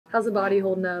How's the body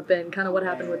holding up, and kind of what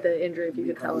happened with the injury, if you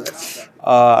could tell us?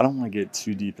 I don't want to get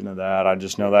too deep into that. I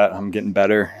just know that I'm getting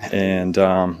better and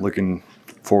looking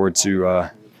forward to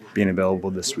being available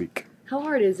this week. How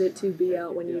hard is it to be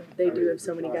out when they do have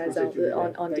so many guys out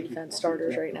on defense,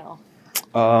 starters right now?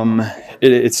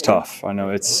 It's tough. I know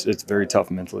it's very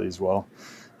tough mentally as well.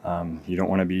 You don't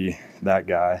want to be that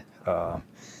guy. And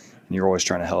you're always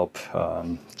trying to help,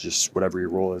 just whatever your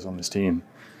role is on this team.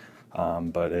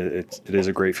 But it is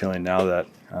a great feeling now that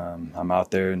I'm out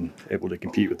there and able to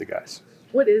compete with the guys.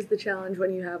 What is the challenge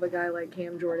when you have a guy like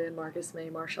Cam Jordan, Marcus May,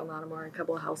 Marshall Notamar, a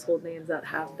couple of household names that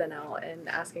have been out, and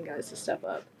asking guys to step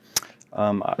up?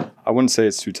 I wouldn't say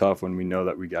it's too tough when we know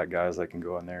that we got guys that can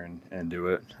go in there and do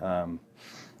it.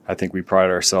 I think we pride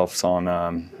ourselves on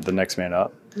the next man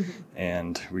up,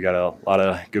 and we got a lot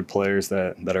of good players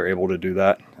that are able to do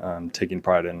that, taking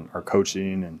pride in our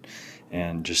coaching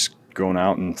and just going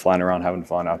out and flying around having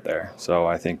fun out there. So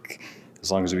I think as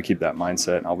long as we keep that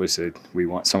mindset, obviously we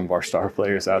want some of our star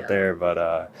players out there,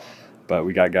 but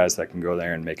we got guys that can go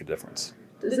there and make a difference.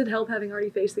 Does it help having already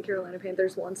faced the Carolina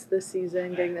Panthers once this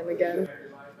season, getting them again?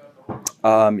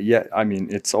 Yeah, I mean,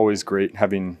 it's always great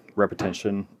having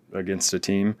repetition against a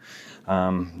team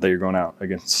that you're going out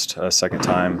against a second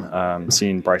time.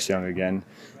 Seeing Bryce Young again,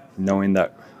 knowing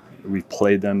that we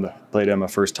played him a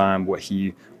first time, what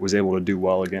he was able to do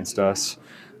well against us,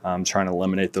 trying to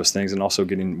eliminate those things, and also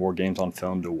getting more games on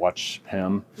film to watch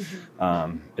him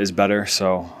is better.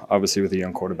 So obviously with a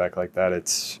young quarterback like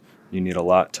that, you need a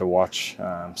lot to watch.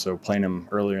 So playing him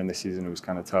earlier in the season, it was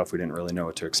kind of tough. We didn't really know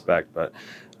what to expect, but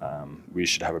we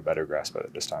should have a better grasp of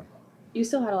it this time. You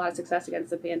still had a lot of success against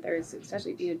the Panthers,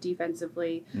 especially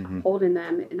defensively, holding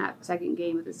them in that second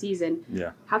game of the season.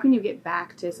 Yeah. How can you get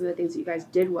back to some of the things that you guys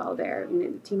did well there? I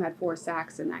mean, the team had 4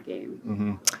 sacks in that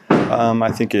game. I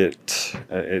think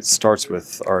it starts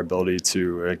with our ability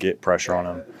to get pressure on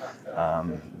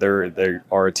them. They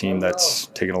are a team that's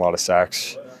taken a lot of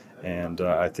sacks, and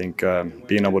I think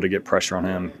being able to get pressure on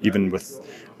him, even with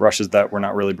rushes that we're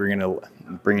not really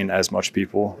bringing as much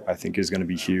people, I think is going to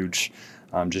be huge.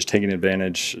 Just taking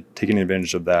advantage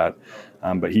of that.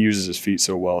 But he uses his feet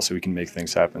so well, so he can make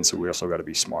things happen. So we also got to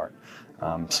be smart.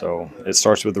 So it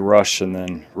starts with the rush,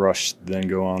 then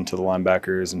go on to the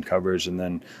linebackers and coverage, and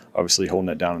then obviously holding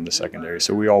it down in the secondary.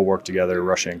 So we all work together,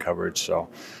 rush and coverage. So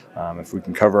if we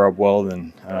can cover up well,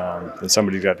 then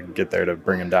somebody's got to get there to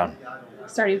bring him down.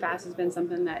 Starting fast has been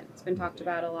something that's been talked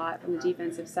about a lot from the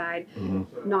defensive side.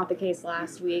 Not the case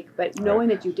last week, but knowing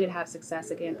that you did have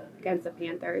success against the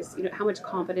Panthers, how much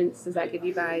confidence does that give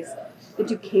you guys that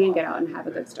you can get out and have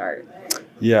a good start?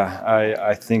 Yeah,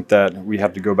 I think that we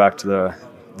have to go back to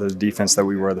the defense that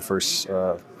we were the first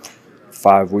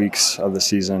 5 weeks of the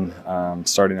season,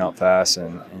 starting out fast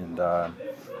and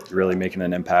really making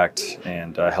an impact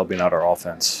and helping out our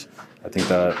offense. I think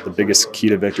the biggest key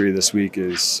to victory this week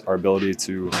is our ability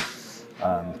to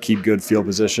keep good field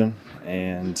position.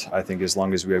 And I think as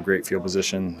long as we have great field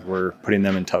position, we're putting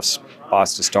them in tough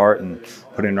spots to start and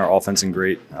putting our offense in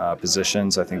great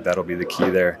positions. I think that'll be the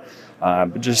key there.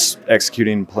 But just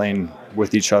executing, playing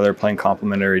with each other, playing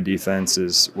complementary defense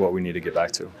is what we need to get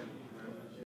back to.